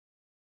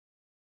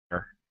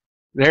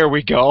There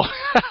we go.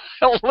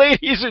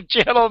 Ladies and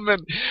gentlemen,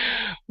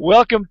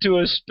 welcome to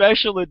a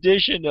special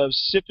edition of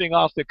Sipping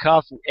Off the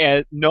Cuff,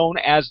 known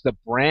as the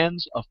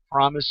Brands of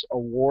Promise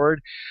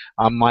Award.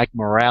 I'm Mike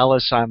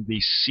Morales. I'm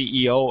the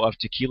CEO of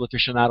Tequila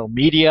Aficionado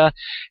Media,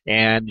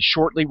 and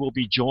shortly we'll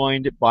be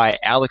joined by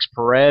Alex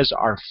Perez,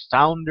 our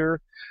founder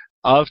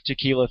of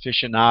Tequila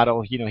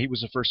Aficionado. You know, he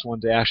was the first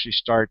one to actually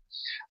start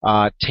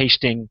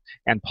tasting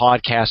and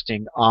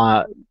podcasting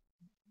uh,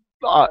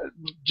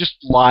 just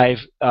live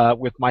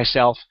with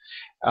myself.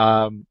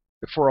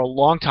 For a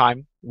long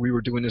time, we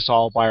were doing this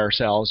all by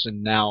ourselves,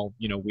 and now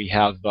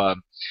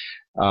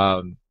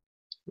um,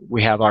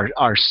 we have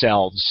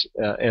ourselves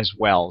as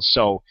well.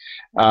 So,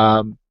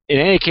 in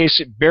any case,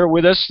 bear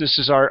with us. This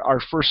is our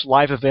first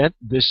live event.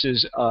 This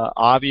is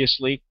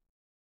obviously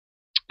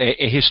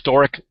a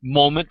historic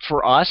moment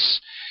for us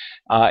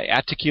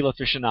at Tequila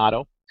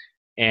Aficionado,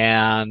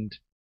 and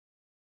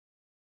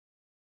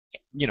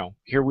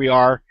here we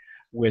are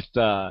with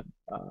our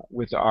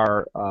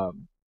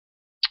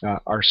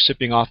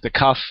sipping off the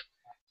cuff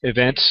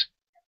events.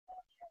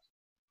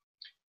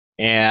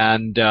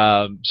 And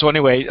so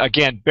anyway,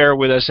 again, bear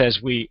with us as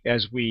we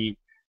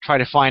try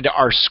to find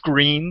our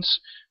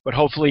screens. But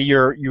hopefully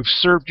you've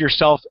served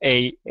yourself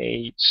a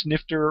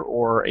snifter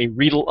or a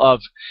riedel of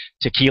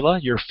tequila,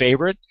 your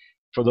favorite.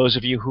 For those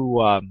of you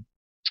who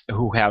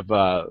have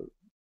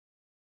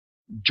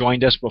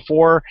joined us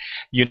before,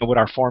 you know what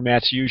our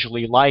format's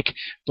usually like.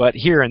 But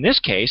here in this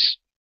case,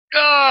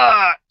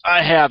 I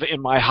have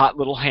in my hot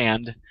little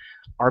hand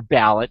our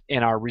ballot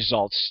and our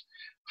results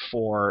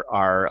for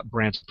our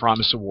Brands of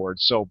Promise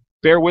Awards. So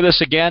bear with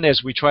us again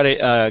as we try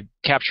to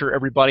capture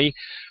everybody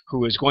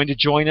who is going to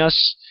join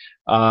us.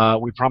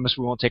 We promise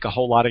we won't take a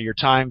whole lot of your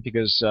time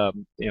because a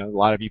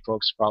lot of you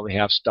folks probably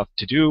have stuff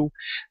to do,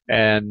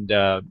 and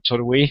so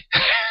do we.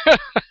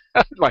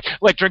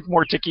 like drink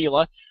more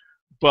tequila.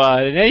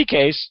 But in any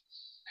case,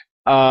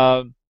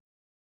 there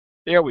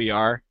we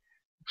are.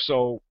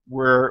 So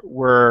we're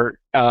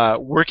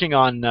working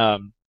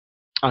on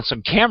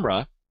some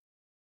camera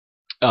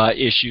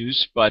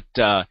issues, but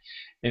in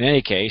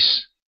any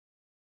case,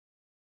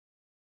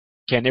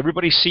 can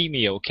everybody see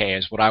me okay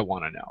is what I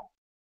want to know.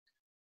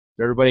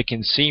 If everybody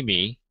can see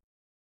me,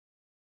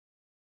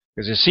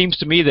 because it seems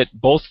to me that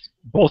both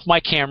my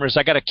cameras,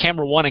 I got a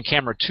camera 1 and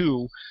camera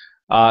 2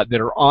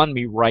 that are on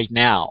me right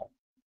now,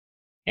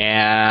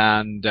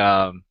 and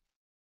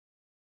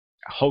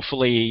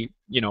hopefully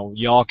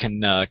y'all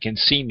can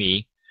see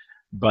me.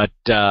 But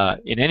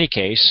in any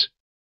case,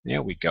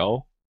 there we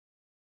go.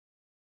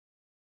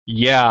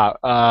 Yeah,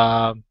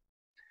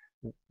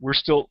 we're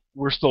still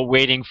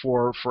waiting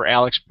for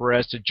Alex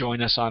Perez to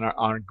join us on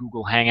our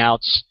Google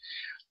Hangouts.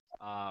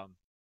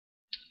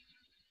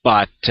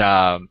 But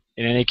in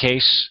any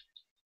case,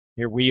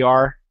 here we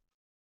are.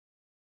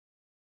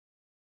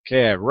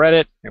 Okay, I've read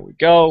it. There we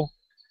go.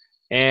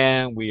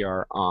 And we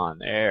are on.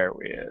 There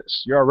it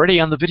is. You're already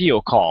on the video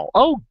call.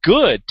 Oh,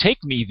 good.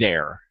 Take me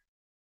there.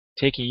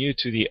 Taking you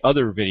to the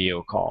other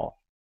video call.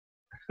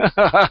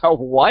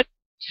 What?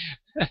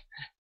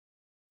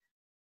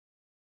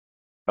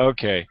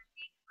 Okay.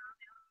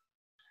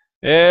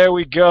 There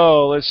we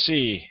go. Let's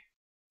see.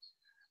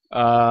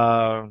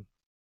 Let's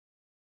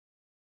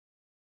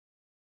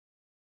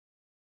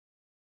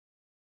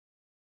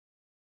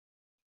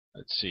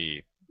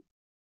see.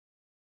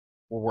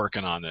 We're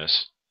working on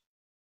this.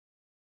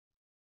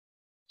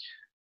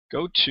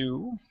 Go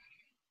to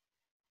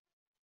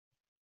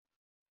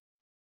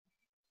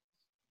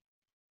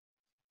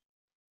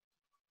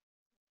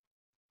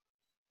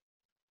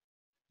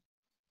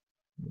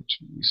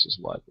Lisa's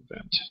live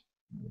event.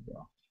 There we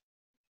go.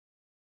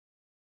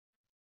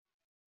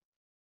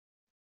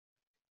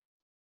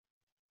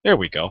 There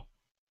we go.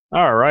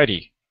 All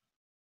righty.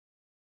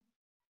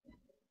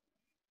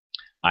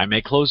 I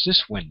may close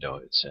this window,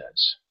 it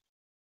says.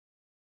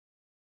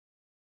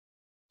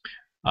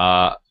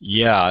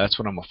 Yeah, that's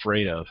what I'm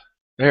afraid of.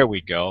 There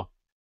we go.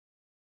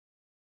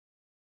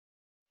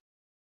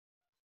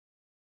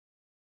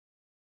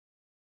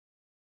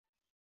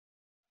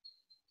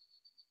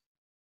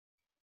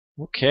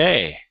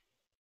 Okay.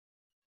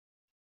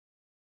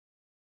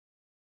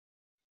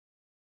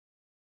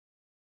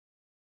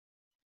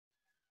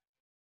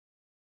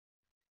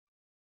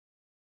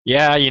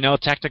 Yeah,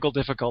 technical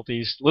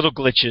difficulties, little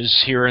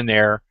glitches here and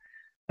there.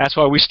 That's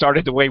why we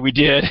started the way we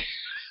did.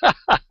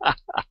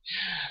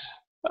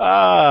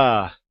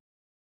 Ah.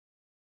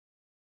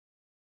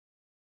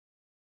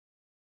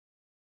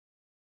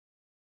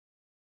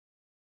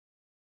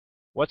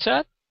 What's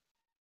that?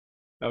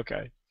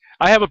 Okay.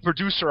 I have a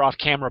producer off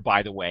camera,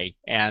 by the way,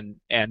 and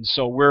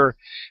so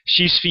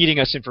she's feeding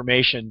us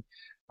information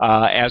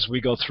as we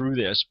go through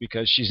this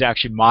because she's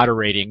actually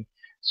moderating.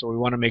 So we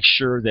want to make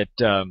sure that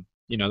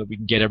that we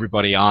can get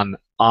everybody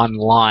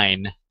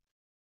online.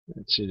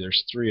 Let's see,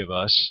 there's 3 of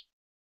us.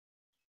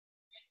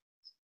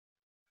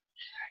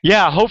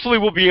 Yeah, hopefully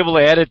we'll be able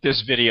to edit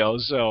this video.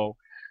 So,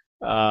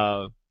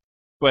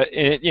 but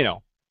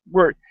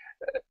we're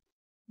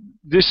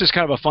this is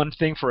kind of a fun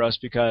thing for us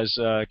because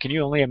can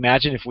you only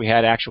imagine if we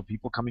had actual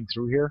people coming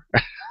through here?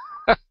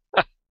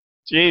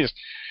 Jeez.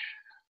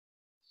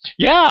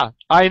 Yeah,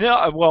 I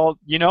know. Well,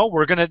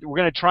 we're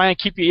gonna try and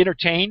keep you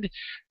entertained.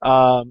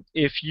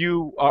 If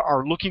you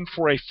are looking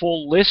for a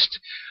full list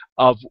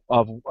of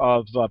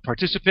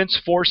participants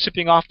for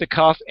Sipping Off the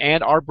Cuff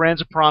and our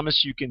Brands of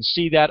Promise, you can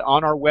see that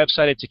on our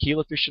website at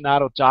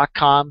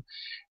tequilaaficionado.com.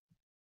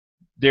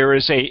 There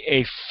is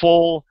a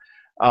full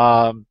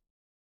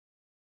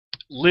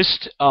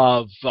list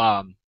of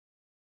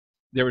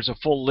there is a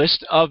full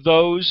list of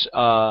those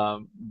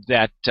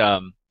that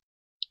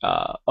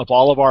of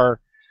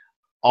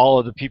all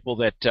of the people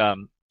that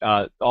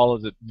all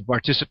of the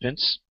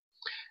participants.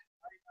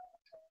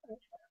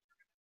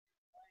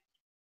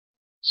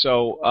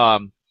 So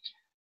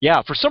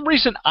yeah, for some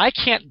reason I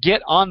can't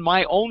get on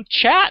my own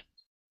chat.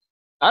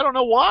 I don't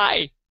know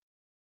why.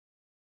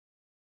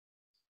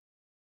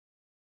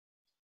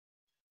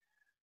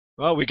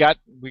 Well, we got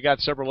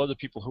several other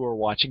people who are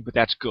watching, but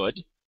that's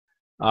good.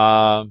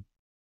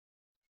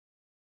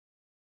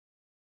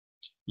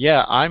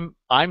 Yeah, I'm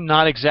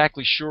not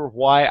exactly sure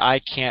why I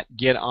can't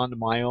get onto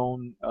my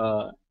own.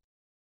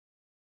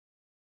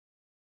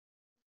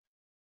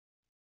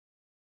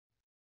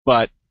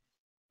 But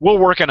we're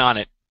working on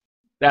it.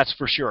 That's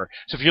for sure.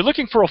 So if you're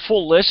looking for a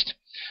full list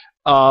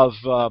of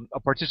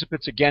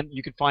participants, again,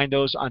 you can find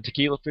those on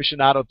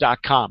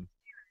tequilaaficionado.com.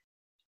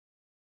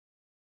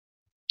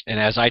 And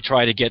as I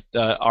try to get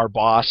our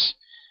boss,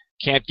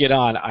 can't get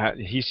on.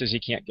 He says he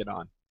can't get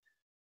on.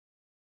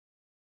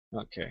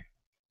 Okay.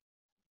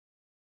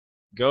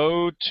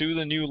 Go to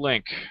the new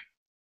link.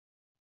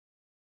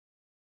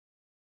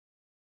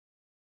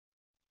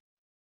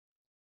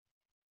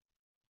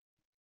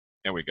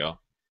 There we go.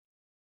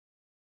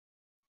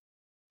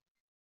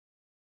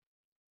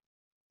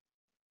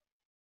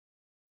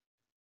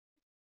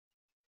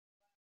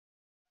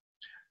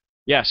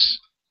 Yes.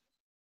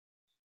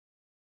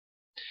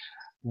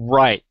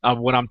 Right.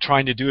 What I'm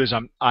trying to do is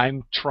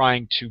I'm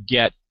trying to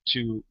get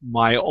to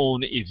my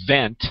own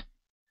event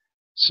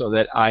so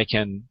that I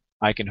can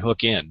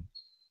hook in.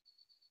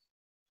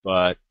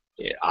 But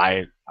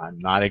I'm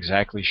not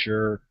exactly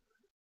sure.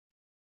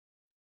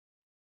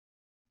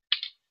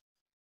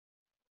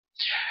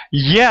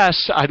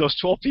 Yes, those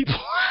 12 people.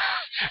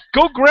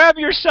 Go grab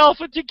yourself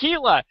a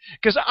tequila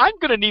because I'm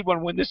going to need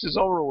one when this is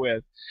over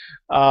with.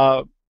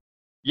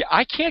 Yeah,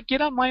 I can't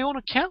get on my own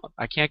account.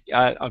 I can't.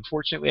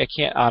 Unfortunately, I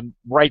can't.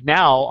 Right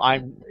now,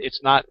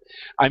 It's not.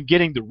 I'm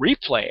getting the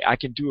replay. I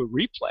can do a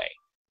replay,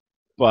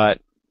 but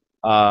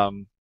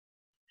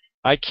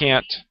I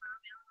can't.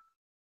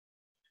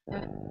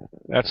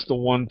 That's the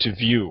one to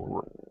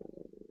view.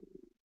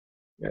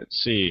 Let's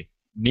see.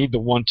 Need the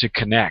one to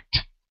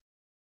connect.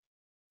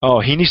 Oh,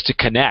 he needs to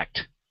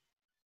connect.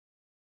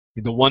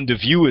 The one to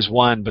view is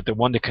one, but the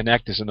one to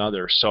connect is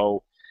another.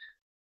 So,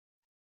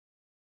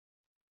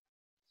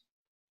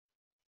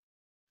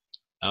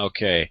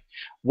 okay.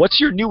 What's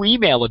your new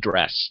email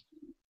address?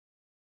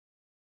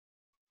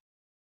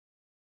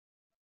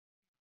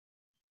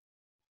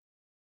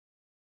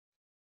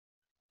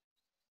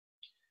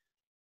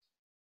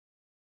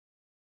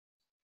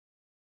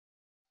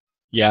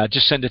 Yeah,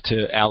 just send it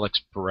to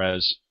Alex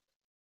Perez.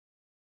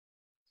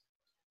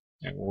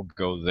 And we'll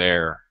go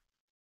there.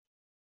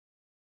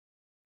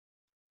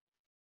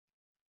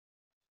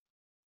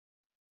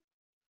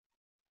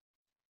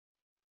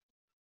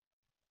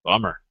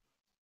 Bummer.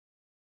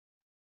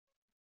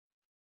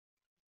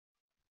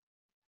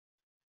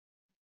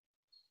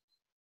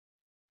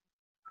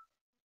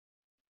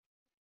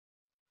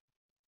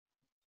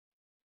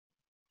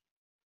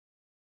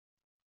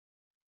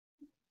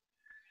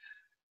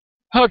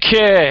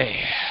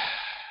 Okay.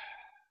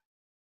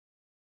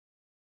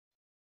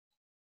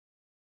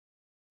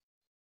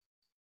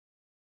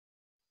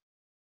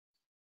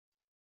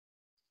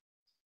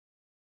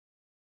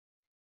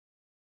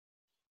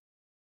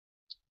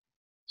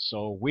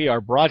 So we are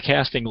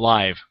broadcasting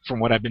live, from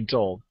what I've been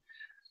told.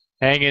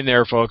 Hang in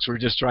there, folks. We're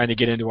just trying to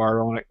get into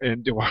our own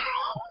into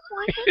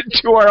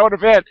our own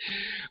event.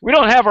 We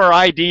don't have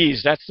our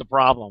IDs. That's the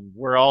problem.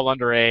 We're all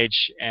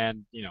underage,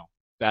 and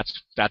that's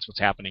what's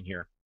happening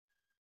here.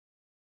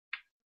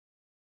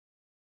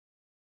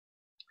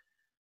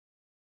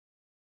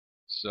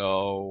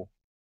 So,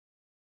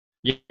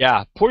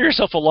 yeah, pour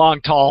yourself a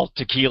long, tall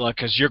tequila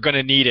because you're going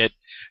to need it.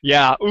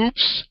 Yeah,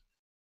 oops.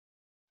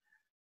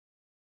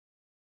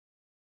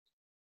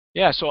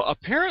 Yeah, so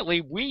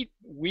apparently we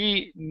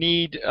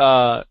need.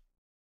 Oh,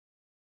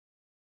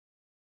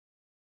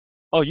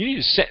 you need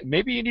to send.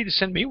 Maybe you need to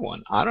send me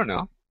one. I don't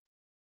know.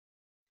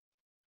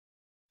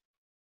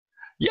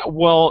 Yeah,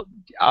 well,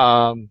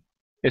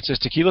 it says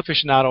Tequila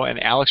Aficionado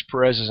and Alex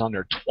Perez is on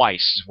there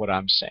twice. Is what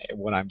I'm saying.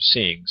 What I'm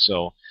seeing.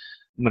 So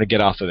I'm going to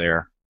get off of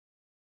there.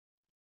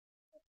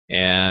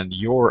 And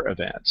your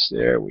events.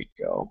 There we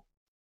go.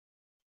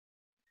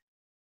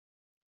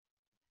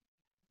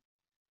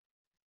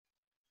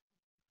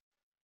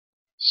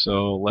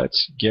 So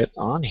let's get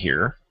on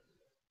here.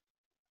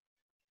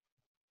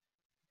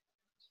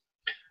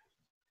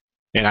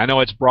 And I know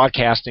it's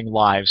broadcasting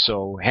live,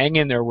 so hang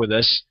in there with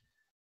us.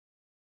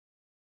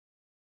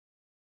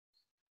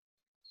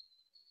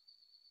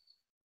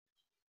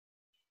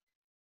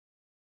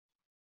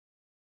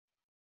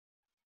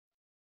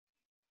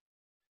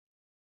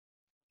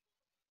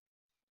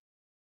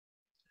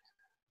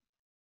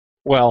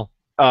 Well,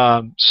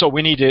 so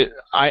we need to.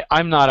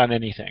 I'm not on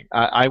anything.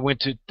 I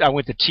went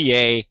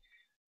to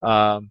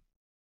TA.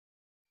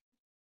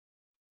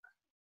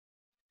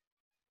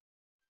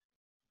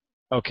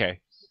 Okay.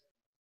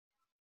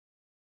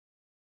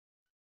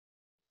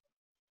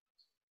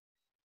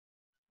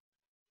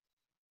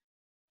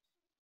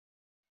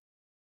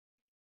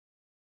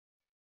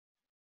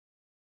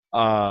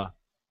 Uh,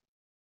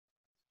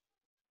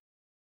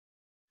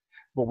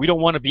 but we don't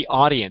want to be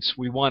audience.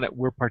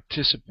 We're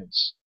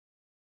participants.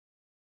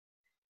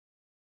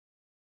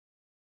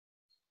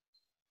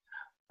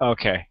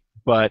 Okay.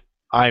 But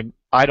I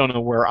don't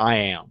know where I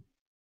am.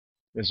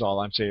 Is all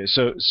I'm saying.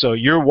 So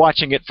you're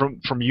watching it from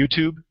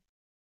YouTube.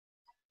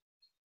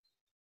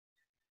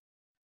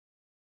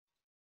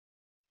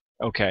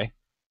 Okay.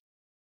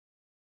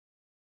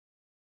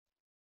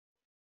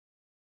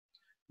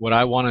 What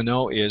I want to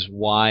know is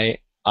why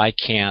I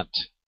can't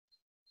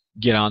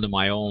get onto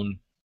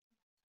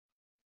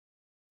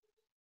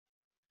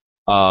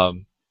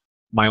um,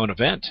 my own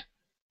event.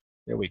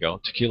 There we go.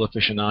 Tequila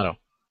aficionado.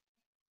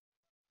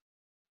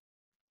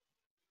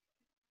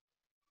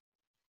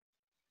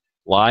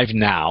 Live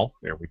now.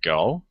 There we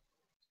go.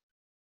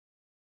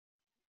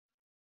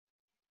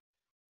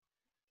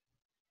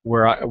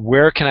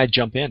 Where can I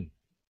jump in?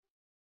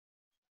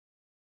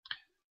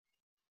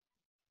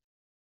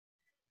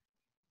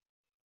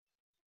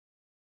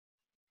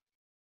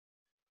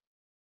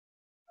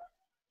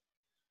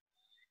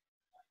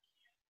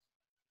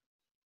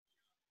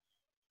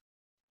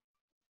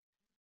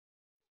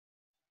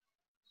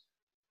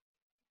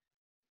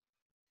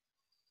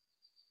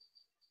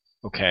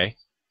 Okay.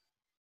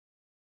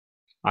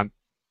 I'm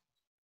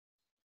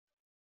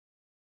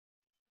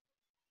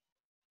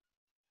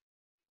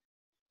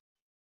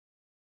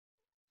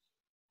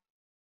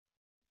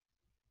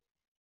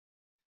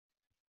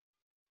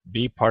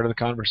be part of the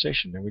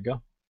conversation. There we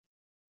go.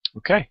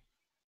 Okay.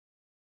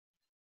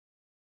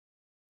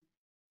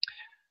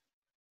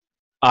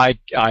 I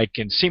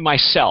can see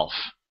myself.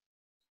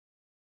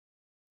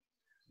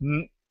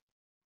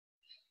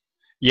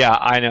 Yeah,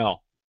 I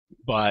know,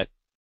 but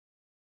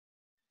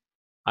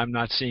I'm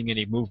not seeing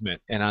any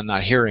movement and I'm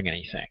not hearing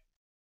anything.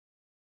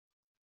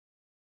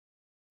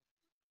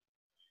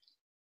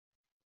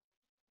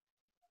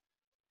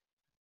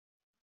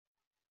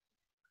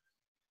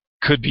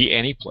 Could be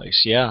any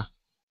place. Yeah.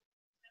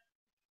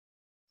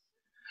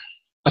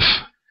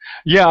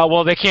 Yeah.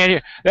 Well, they can't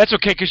hear. That's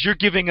okay because you're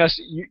giving us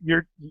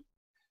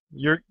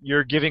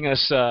you're giving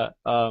us uh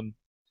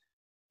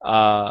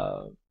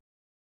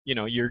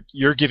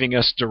you're giving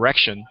us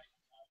direction.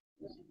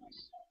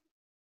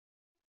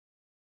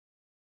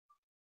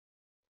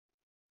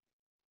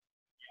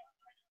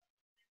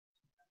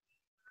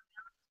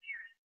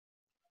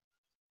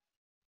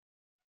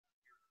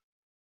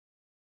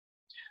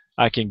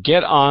 I can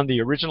get on the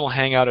original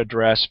Hangout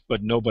address,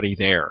 but nobody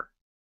there.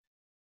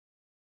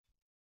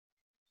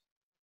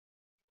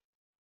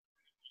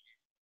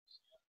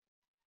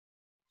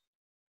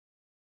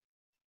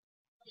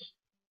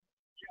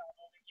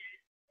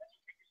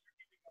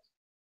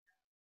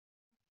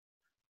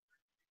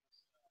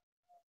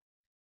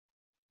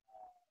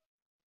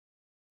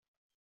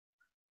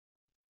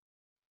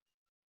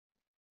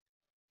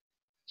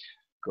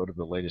 Go to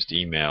the latest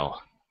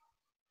email.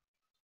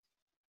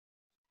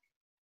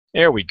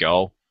 There we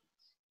go.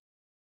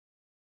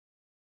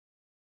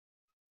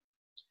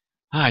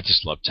 I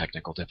just love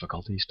technical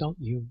difficulties, don't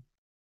you?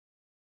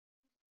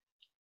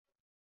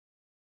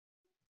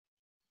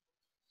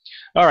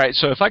 All right,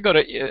 so if I go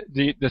to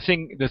the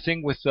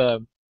thing with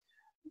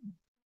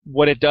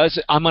what it does,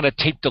 I'm on a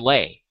tape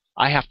delay.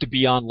 I have to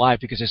be on live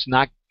because it's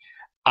not.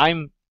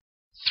 I'm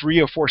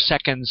 3 or 4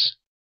 seconds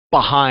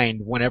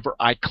behind whenever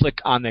I click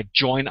on the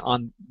join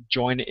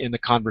in the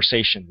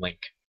conversation link.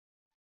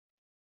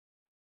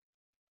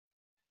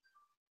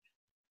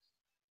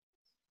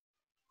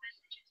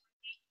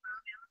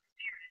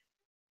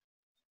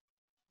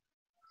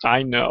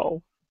 I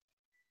know.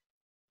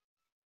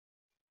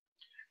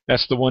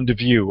 That's the one to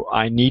view.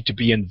 I need to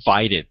be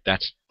invited.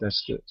 That's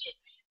the.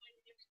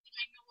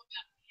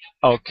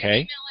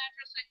 Okay.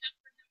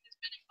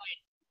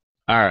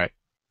 All right.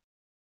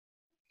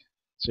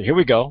 So here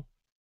we go.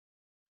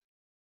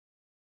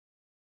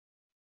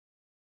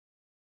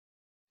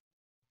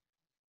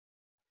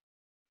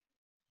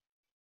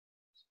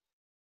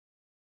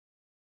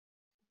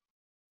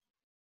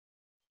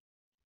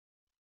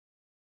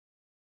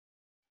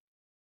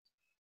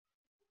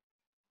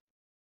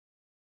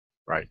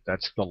 Right.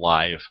 That's the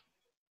live.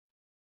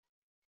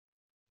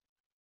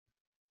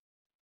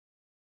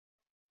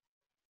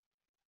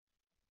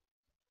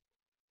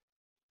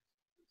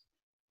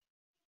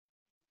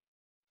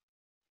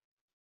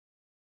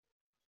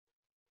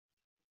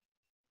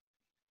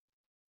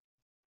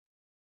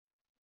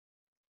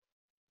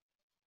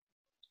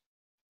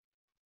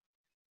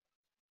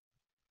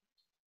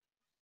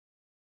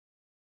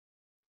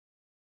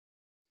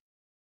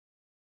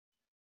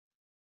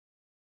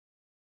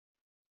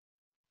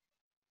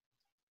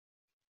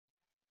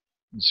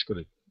 I'm just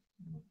going to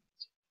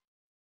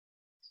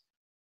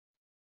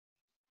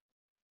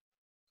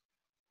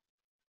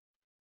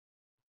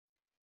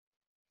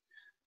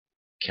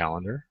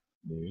calendar,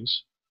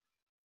 news.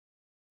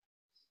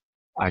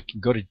 I can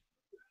go to,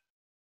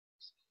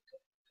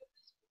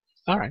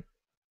 all right,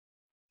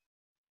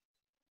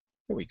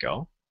 here we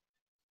go.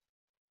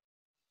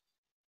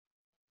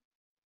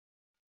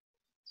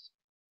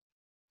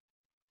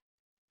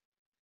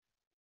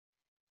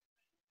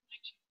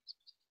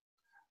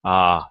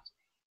 Ah,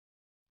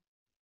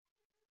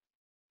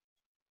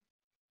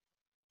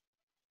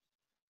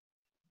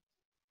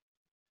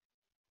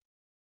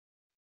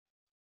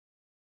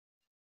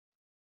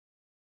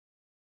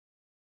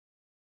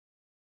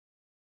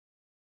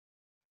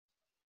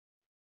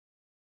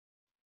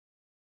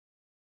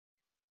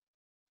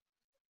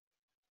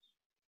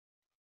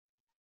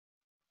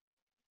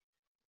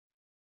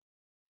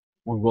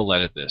 we will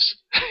edit this.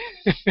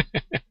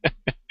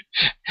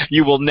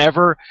 You will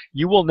never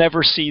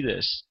see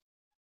this.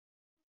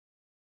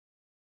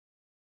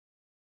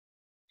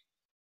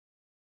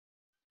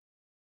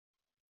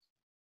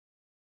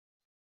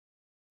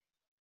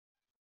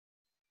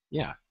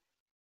 Yeah.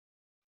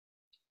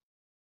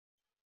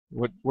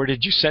 Where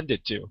did you send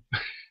it to?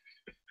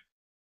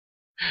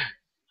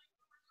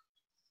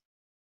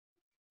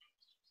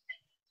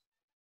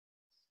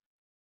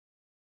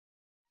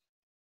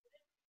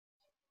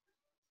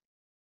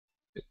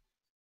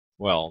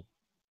 Well,